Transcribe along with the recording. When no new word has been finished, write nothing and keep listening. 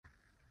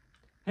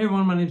Hey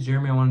everyone, my name is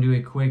Jeremy. I want to do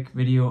a quick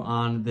video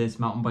on this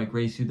mountain bike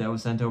race suit that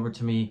was sent over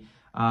to me.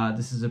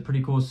 This is a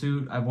pretty cool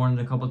suit. I've worn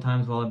it a couple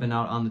times while I've been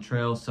out on the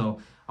trail,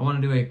 so I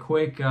want to do a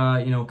quick,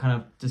 kind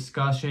of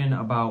discussion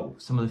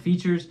about some of the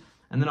features,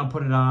 and then I'll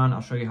put it on.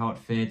 I'll show you how it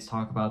fits,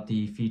 talk about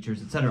the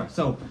features, etc.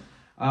 So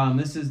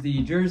this is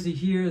the jersey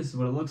here. This is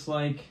what it looks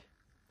like.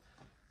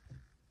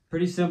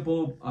 Pretty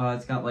simple.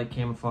 It's got like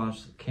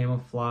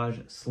camouflage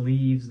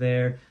sleeves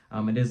there.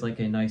 It is like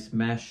a nice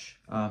mesh,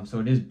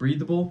 so it is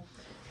breathable.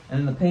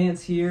 And then the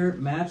pants here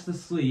match the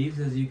sleeves,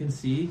 as you can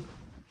see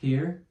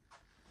here.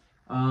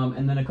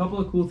 And then a couple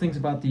of cool things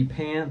about the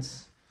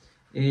pants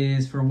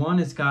is, for one,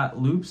 it's got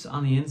loops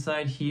on the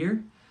inside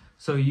here,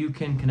 so you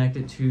can connect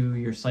it to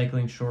your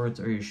cycling shorts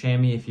or your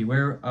chamois if you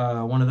wear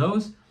one of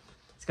those.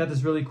 It's got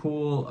this really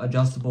cool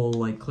adjustable,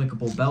 like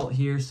clickable belt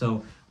here,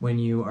 so when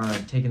you are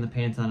taking the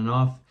pants on and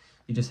off,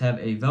 you just have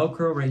a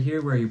Velcro right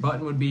here where your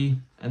button would be,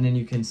 and then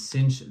you can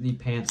cinch the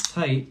pants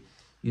tight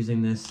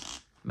using this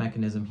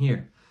mechanism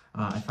here.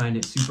 I find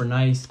it super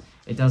nice.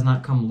 It does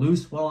not come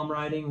loose while I'm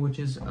riding, which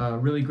is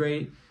really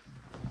great.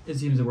 It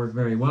seems to work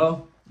very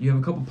well. You have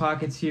a couple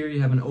pockets here.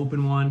 You have an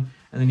open one,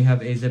 and then you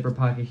have a zipper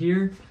pocket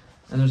here.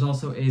 And there's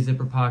also a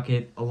zipper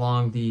pocket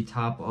along the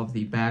top of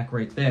the back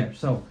right there.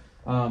 So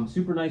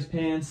super nice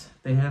pants.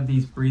 They have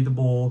these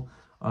breathable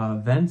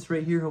vents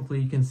right here. Hopefully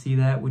you can see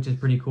that, which is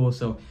pretty cool.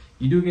 So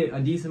you do get a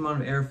decent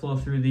amount of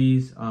airflow through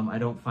these. I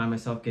don't find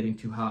myself getting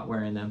too hot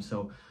wearing them.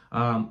 So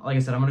like I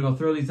said, I'm gonna go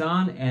throw these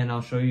on and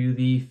I'll show you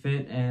the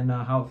fit and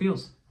how it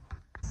feels.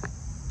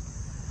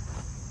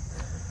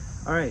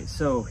 All right,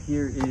 so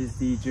here is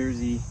the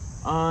jersey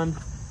on.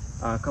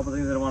 A couple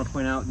things that I want to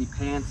point out: the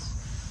pants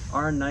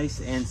are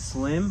nice and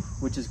slim,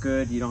 which is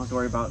good. You don't have to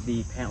worry about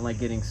the pant leg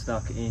getting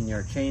stuck in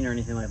your chain or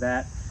anything like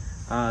that.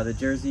 The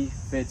jersey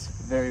fits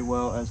very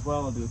well as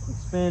well. I'll do a quick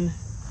spin.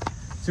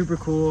 Super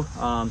cool.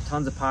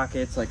 Tons of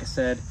pockets, like I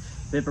said,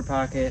 zipper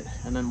pocket,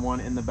 and then one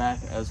in the back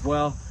as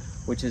well,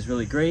 which is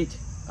really great.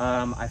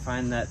 I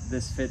find that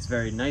this fits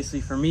very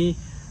nicely for me.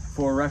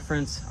 For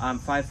reference, I'm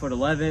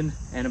 5'11"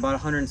 and about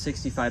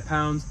 165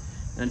 pounds,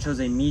 and I chose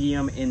a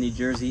medium in the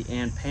jersey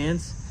and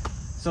pants.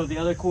 So the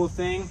other cool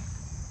thing,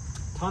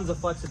 tons of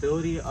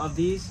flexibility of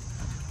these.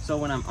 So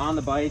when I'm on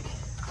the bike,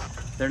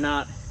 they're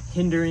not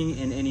hindering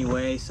in any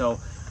way. So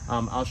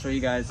I'll show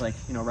you guys, like,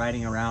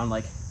 riding around,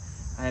 like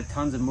I have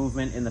tons of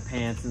movement in the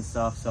pants and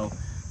stuff. So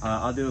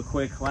I'll do a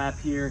quick lap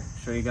here,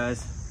 show you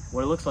guys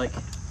what it looks like.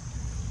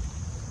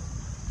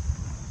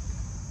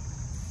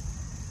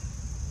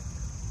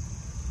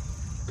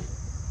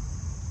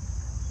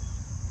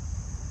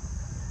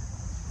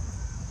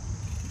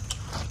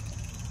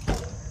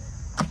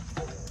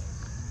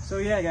 So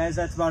yeah, guys,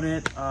 that's about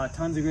it.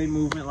 Tons of great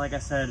movement. Like I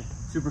said,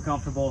 super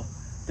comfortable.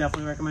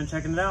 Definitely recommend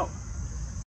checking it out.